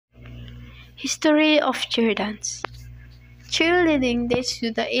History of Cheerdance. Cheerleading dates to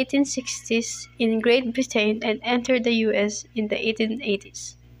the 1860s in Great Britain and entered the US in the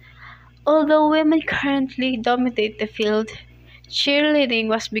 1880s. Although women currently dominate the field, cheerleading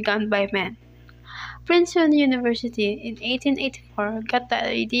was begun by men. Princeton University in 1884 got the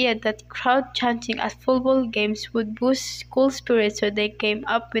idea that crowd chanting at football games would boost school spirit, so they came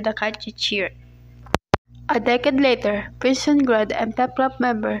up with a catchy cheer. A decade later, Princeton grad and pep club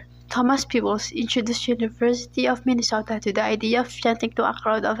member Thomas Peebles introduced University of Minnesota to the idea of chanting to a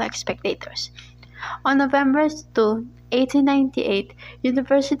crowd of spectators. On November 2, 1898,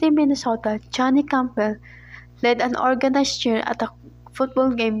 University of Minnesota Johnny Campbell led an organized cheer at a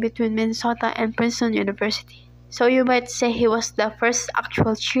football game between Minnesota and Princeton University. So you might say he was the first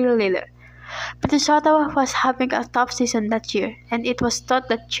actual cheerleader. Minnesota was having a tough season that year, and it was thought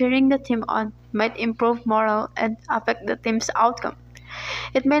that cheering the team on might improve morale and affect the team's outcome.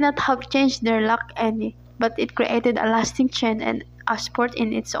 It may not have changed their luck any, but it created a lasting trend and a sport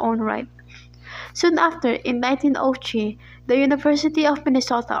in its own right. Soon after, in 1903, the University of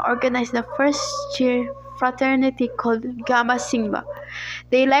Minnesota organized the first cheer fraternity called Gamma Sigma.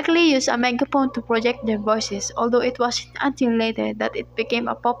 They likely used a megaphone to project their voices, although it wasn't until later that it became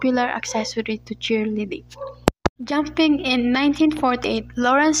a popular accessory to cheerleading. Jumping in 1948,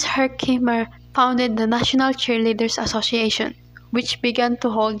 Lawrence Herkimer founded the National Cheerleaders Association, which began to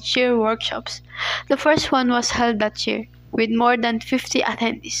hold cheer workshops. The first one was held that year, with more than 50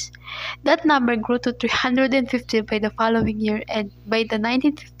 attendees. That number grew to 350 by the following year, and by the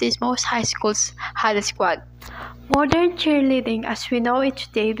 1950s, most high schools had a squad. Modern cheerleading as we know it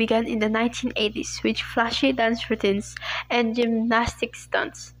today began in the 1980s with flashy dance routines and gymnastic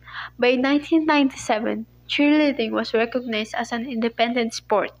stunts. By 1997, cheerleading was recognized as an independent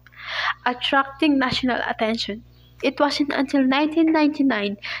sport, attracting national attention. It wasn't until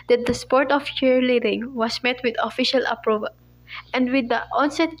 1999 that the sport of cheerleading was met with official approval. And with the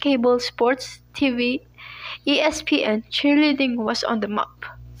onset cable sports TV, ESPN, cheerleading was on the map.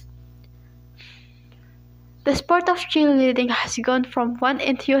 The sport of cheerleading has gone from one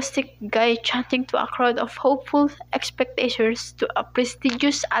enthusiastic guy chanting to a crowd of hopeful expectators to a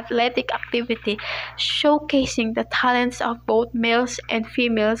prestigious athletic activity showcasing the talents of both males and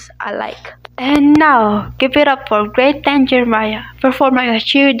females alike. And now, give it up for Great Dan Jeremiah performing a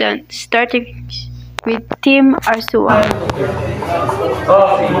cheerdance starting with Team Arsua.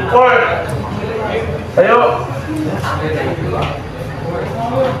 Support! Tayo!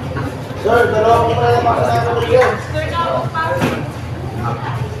 Sir, dalawa ko pala naman kasama yan.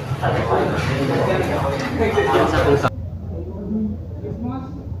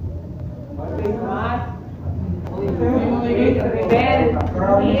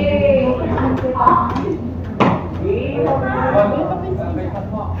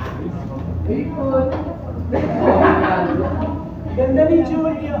 Ganda ni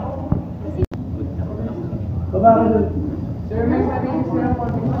Julia. Baba ka dun. Sir, may sabihin sila po.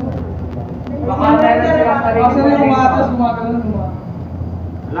 Baka meron silang sarili. Baka sila umatas, umagalan mo.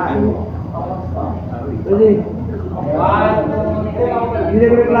 Wala. Pwede. Hindi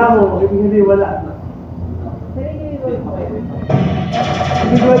reklamo, hindi wala.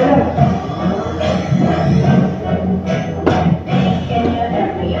 Hindi wala.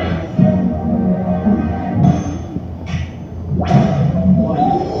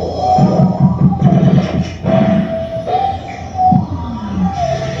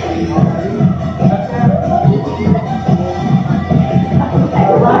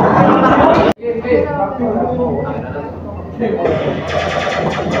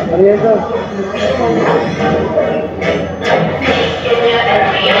 Ariento.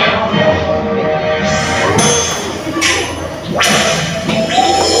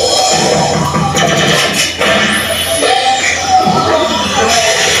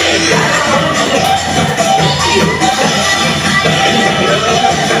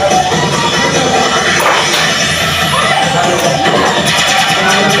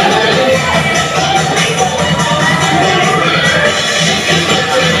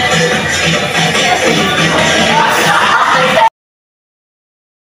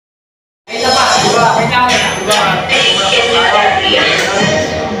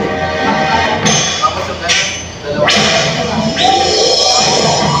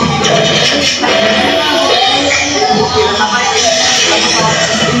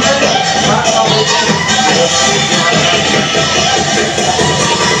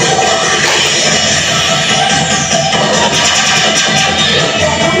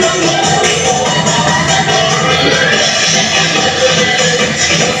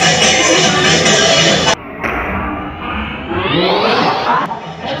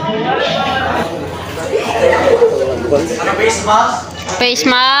 Face mask. Face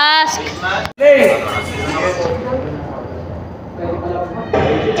mask. Play.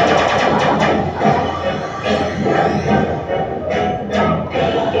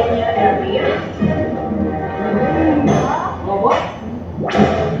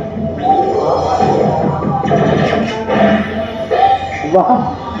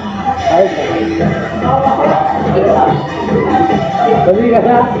 Ay, dali ka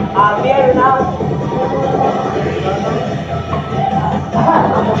na. Beer now.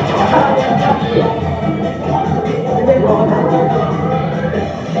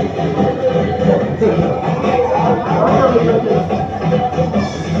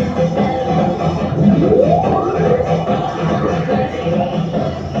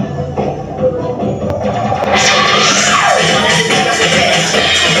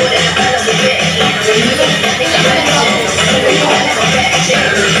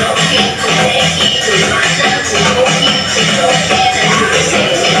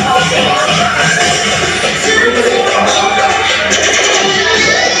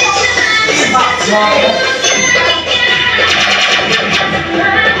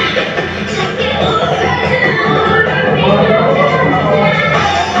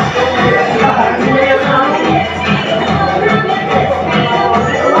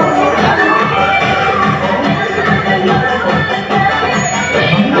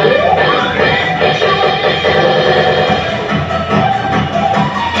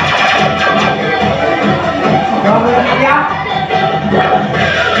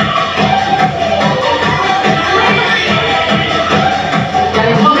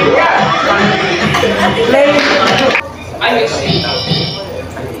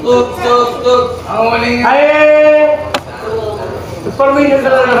 Ay! Peformance na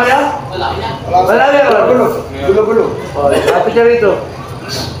lang kaya? Wala na. Gulo. O, lapit ka rito.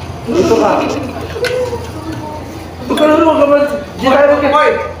 Dito ka. Pagkaroon mo ka ba? Boy!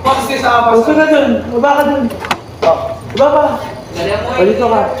 Pause sa apas. Huwag ka dun. Baba ka dun. Baba. Dito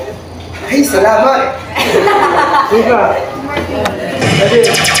ka. Ay, salamat! Dito ka. Dali.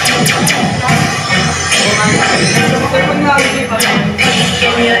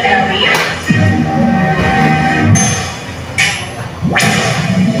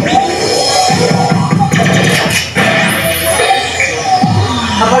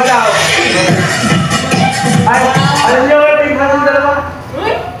 Kapag daw. Ay, alam niyo yung tingnan ng dalawa?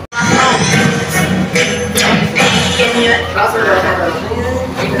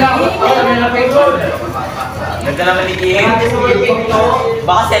 Ganda naman ni Kim.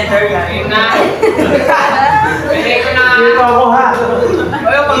 Baka center yan. Ayun na. Pwede ko na. Dito ako ha.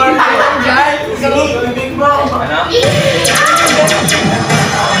 Ayaw, pangalan dyan. Sige, bibig mo. Ano?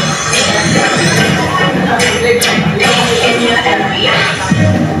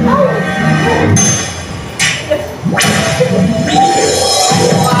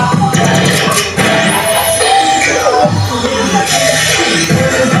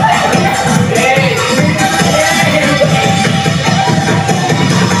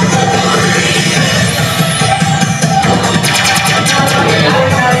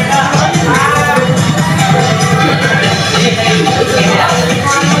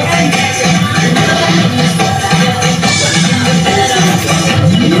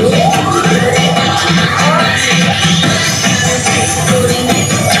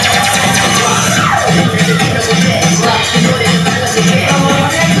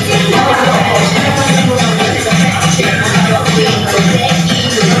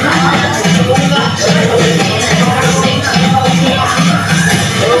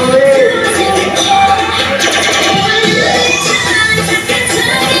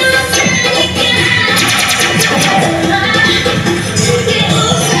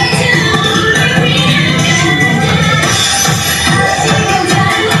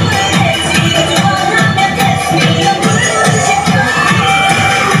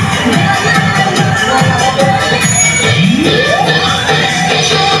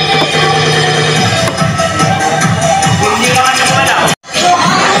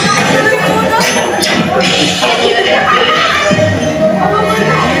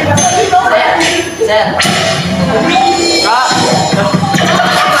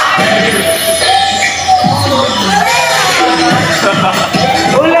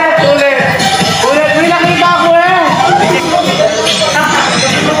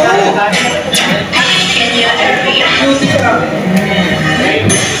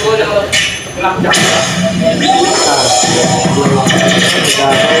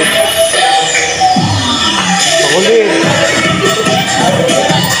 Makulit.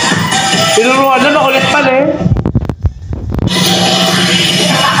 Tinuruan na makulit pala eh.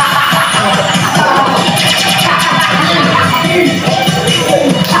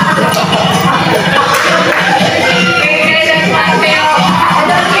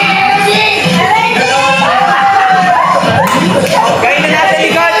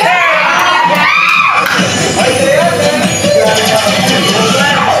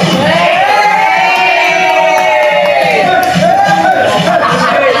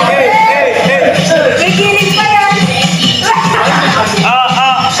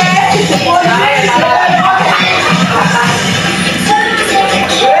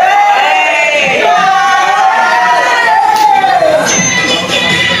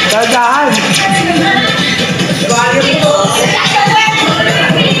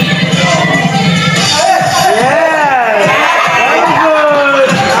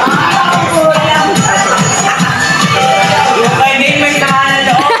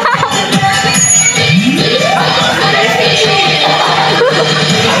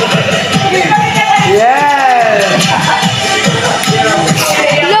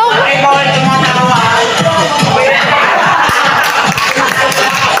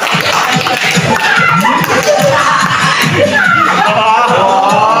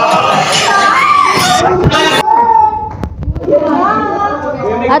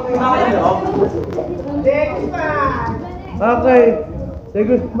 De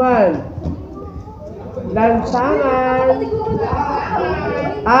Guzman. Lansangan.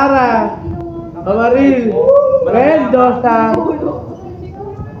 Ara. Amaril. Mendoza.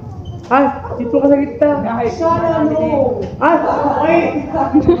 Ay, dito ka sa gitna. Sana no. Ay,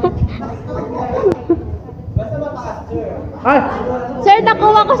 ay. Sir,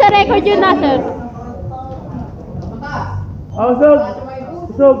 nakuha ko sa record yun na, sir. Usog.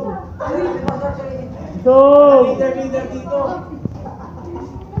 Usog. Usog.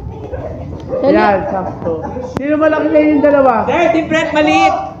 Yan, sakto. Sino malaki na yung dalawa? Sir, different,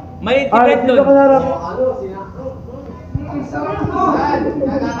 maliit. Maliit, Ay, different dito doon. ka sarap.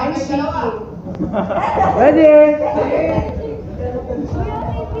 Ready?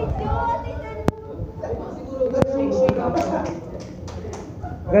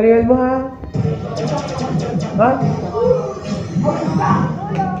 Galingan mo ha? Ha?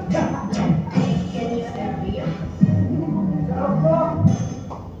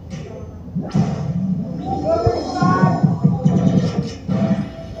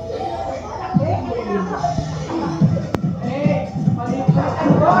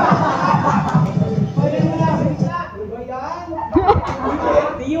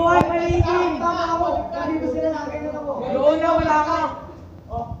 Tiyuan, maligin. Doon na, wala ka.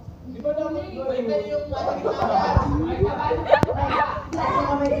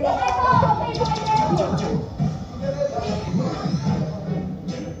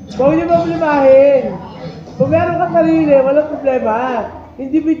 Huwag niyo problemahin. Kung meron ka sarili, walang problema.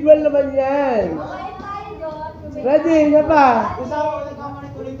 Individual naman yan. Ready? Isa pa.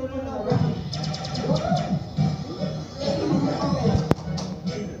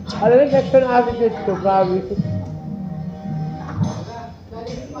 Alam mo, next na attitude ko, promise.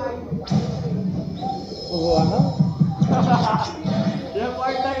 Oo, ano? Yung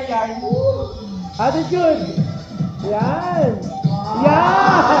partner yan. Attitude! Yan!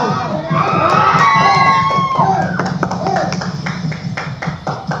 Yan!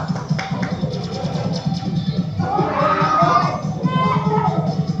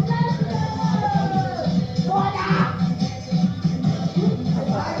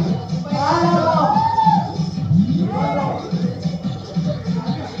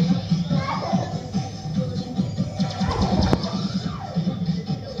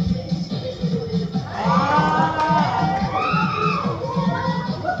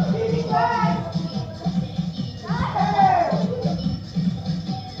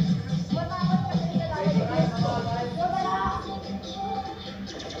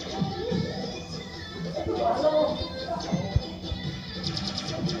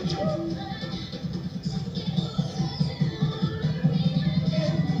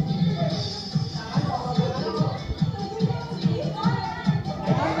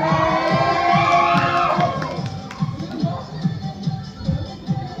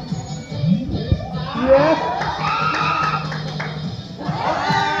 Yes!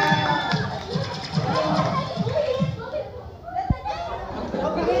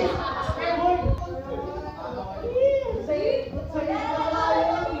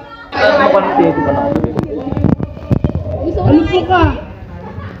 Ano po ka?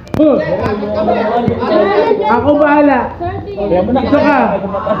 Ako bahala. Dito ka.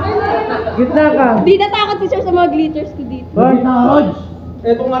 Gitna ka. Di natakot si sir sa mga glitters ko dito.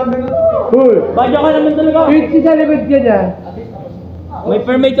 Etong arbel. Uy. Badya ka naman talaga. Wait, sa libid ka dyan. May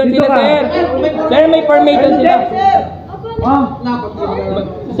permission Dito sila, ka. sir. Sir, may permission sila.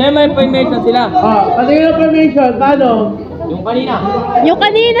 Sir, may permission sila. Patingin ng permission. Paano? Yung kanina. Yung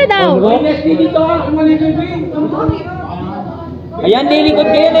kanina daw. Witness dito ah. Ayan, lilikod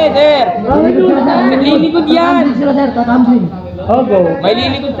kayo eh, sir. Lilikod yan. Oh, go. May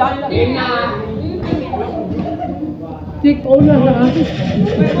lilikod sa kanila. Stick on na sa atin.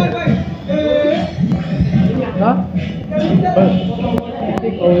 Ha?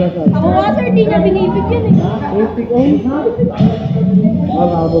 Stick on na sa atin. Ako nga sir, di niya binibigyan eh. Stick on?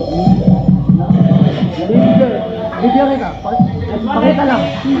 Malabot mo. Bigyan kita. Pakita lang.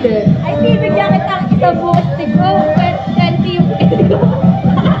 Hindi. Ay, bibigyan kita ang isang bukas stick ko. 20 yung pinili.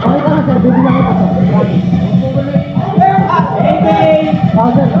 Pakita lang sir. Bibigyan kita sir. Sir, bibigyan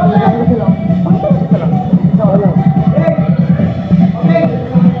kita lang. Pakita lang.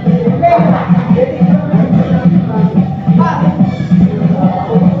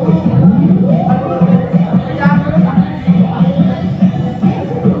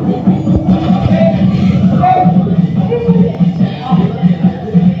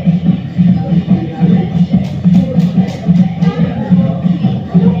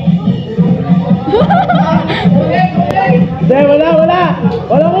 Ikaw lang. Wala.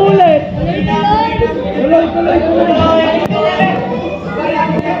 Walang ulit. Tuloy.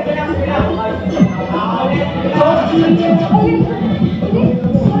 May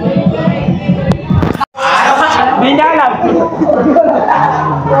nalap!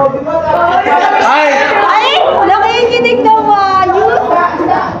 Ay! Ay! Nakikinig naman!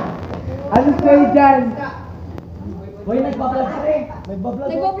 Alis kayo dyan! Nagbablog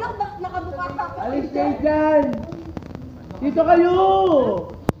ba? Nakabuka pa ako. Alis kayo dyan! Dito kayo!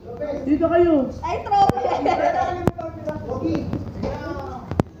 Dito kayo! Ay, tropa!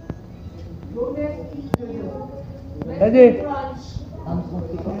 Ready?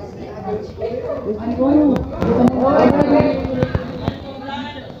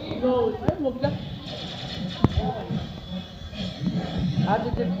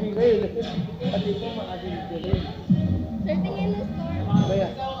 Attitude fee kayo. Attitude mo, attitude fee kayo. Kaya,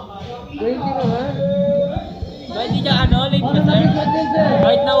 20 naman. Kahit di niya late na sir.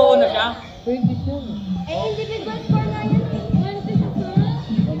 Kahit nauuna siya. 20 siya. Ay, individual score na yan.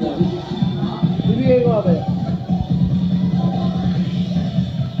 Bibigay ko nga ba yan?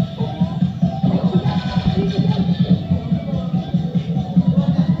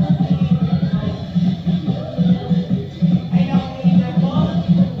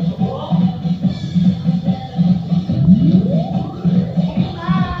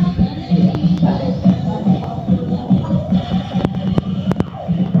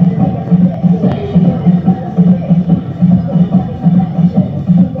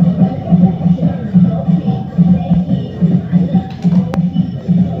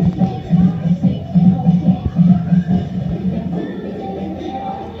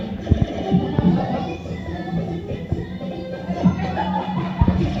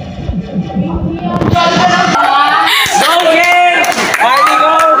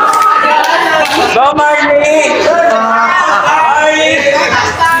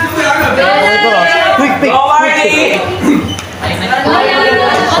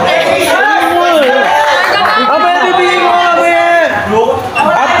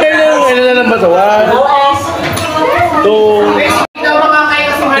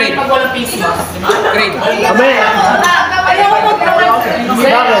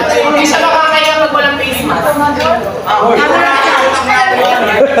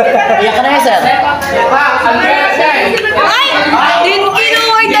 Iyak ka na yan, sir. Ay! Din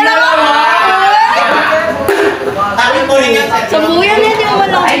kinuha dalawa! Sa buyan yan, di mo man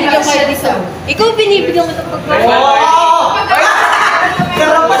lang binigyan kayo isa. Ikaw binibigyan mo ito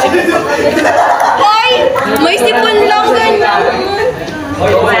Ay! May sipon lang ganyan.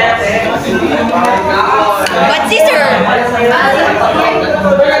 Ba't si sir?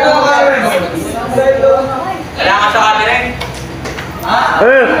 Wala ka sa camera eh.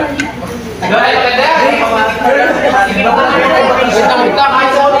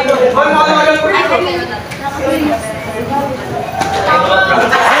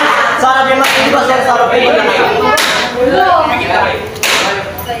 Sana din mas hindi ba sir sa rupay na kayo?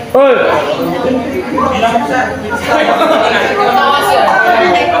 Hoy!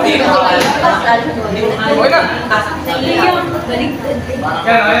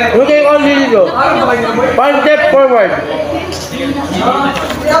 Okay, all dito. One step forward.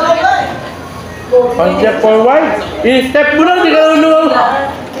 One step forward. I-step mo lang, di ka nunong.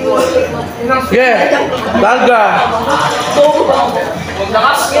 Sige, larga.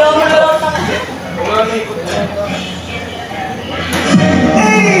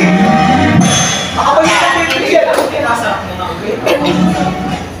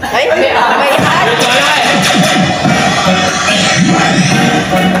 Ay, may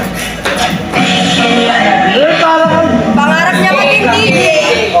pangarap niya maging DJ.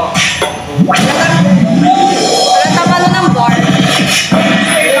 Walang tamalo ng bar.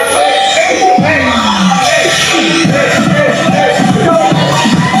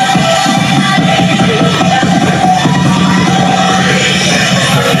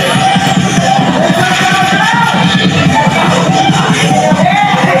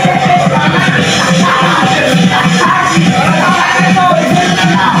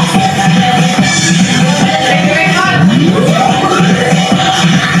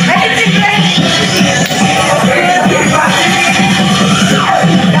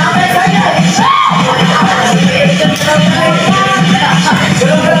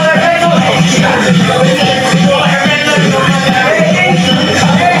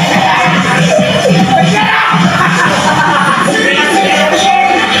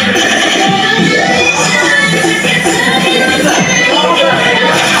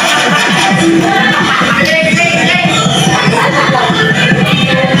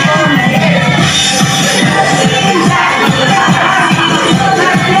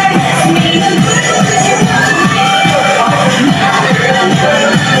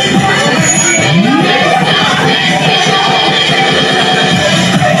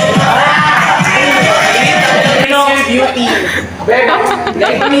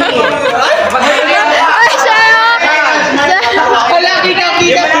 Ay, sa'yo! Wala, kita.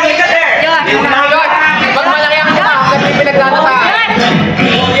 Pag malaki ang kita, kasi pinagtatataan.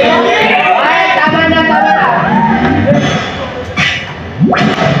 Ay, tama na.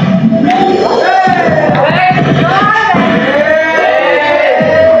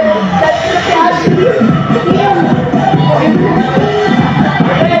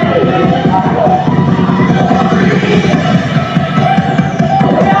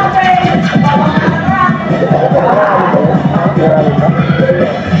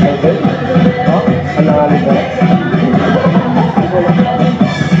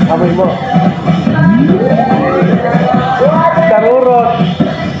 Amoy mo. Tarurot.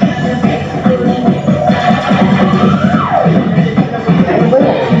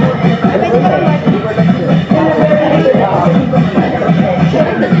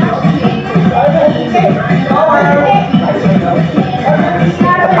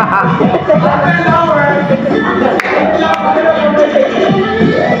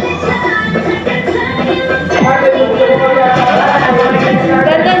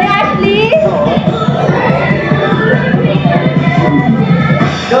 Ganda ni Ashley!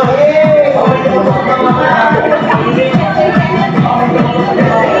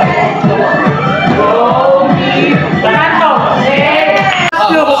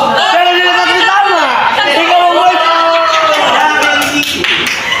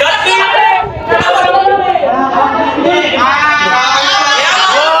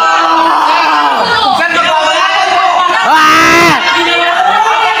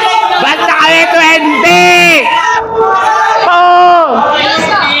 Basta kami 20! Oh!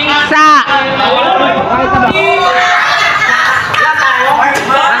 Sa!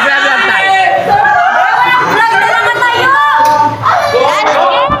 Naglablog tayo.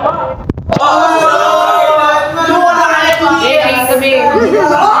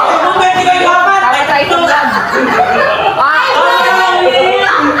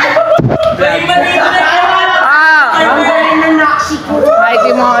 Hi,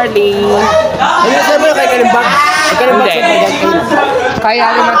 Team Harley. Ano sabi mo kay Kalimbag? Hindi. Kaya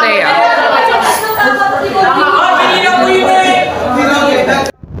ni Matea.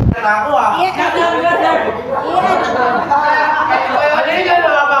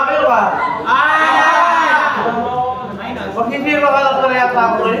 Pag hindi mo ka lang pa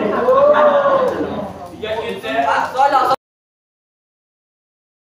ako